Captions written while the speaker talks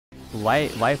why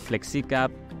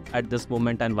Flexicap at this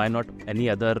moment, and why not any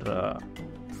other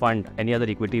fund, any other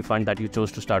equity fund that you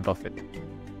chose to start off with?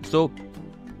 So,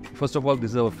 first of all,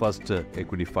 this is our first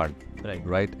equity fund,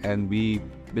 right? And we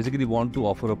basically want to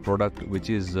offer a product which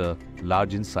is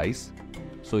large in size.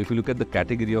 So, if you look at the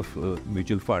category of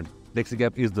mutual fund,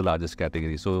 Flexicap is the largest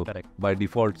category. So, by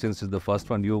default, since it's the first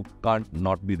one, you can't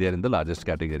not be there in the largest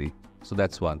category. So,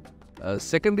 that's one.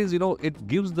 Second is, it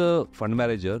gives the fund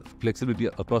manager flexibility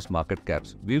across market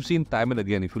caps. We've seen time and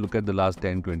again, if you look at the last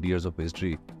 10, 20 years of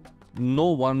history, no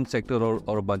one sector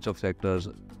or a bunch of sectors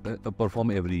perform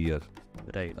every year.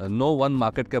 Right. No one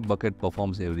market cap bucket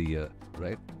performs every year,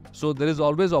 right? So there is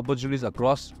always opportunities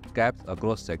across caps,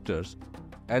 across sectors,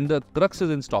 and the crux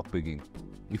is in stock picking.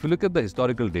 If you look at the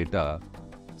historical data,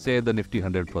 say the Nifty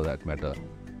 100 for that matter,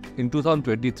 in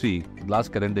 2023,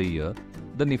 last calendar year,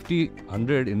 the Nifty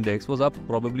 100 index was up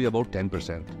probably about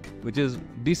 10%, which is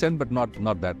decent but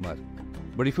not that much.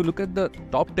 But if you look at the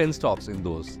top 10 stocks in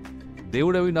those, they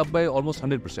would have been up by almost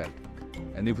 100%.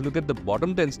 And if you look at the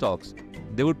bottom 10 stocks,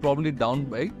 they would probably down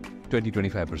by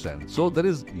 20-25%. So there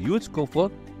is huge scope for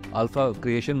alpha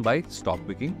creation by stock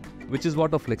picking, which is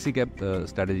what a Flexicap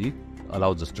strategy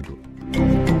allows us to do.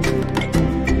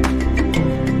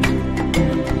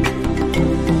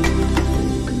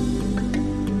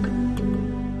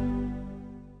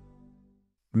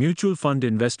 Mutual fund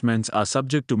investments are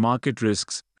subject to market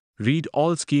risks. Read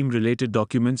all scheme-related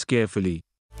documents carefully.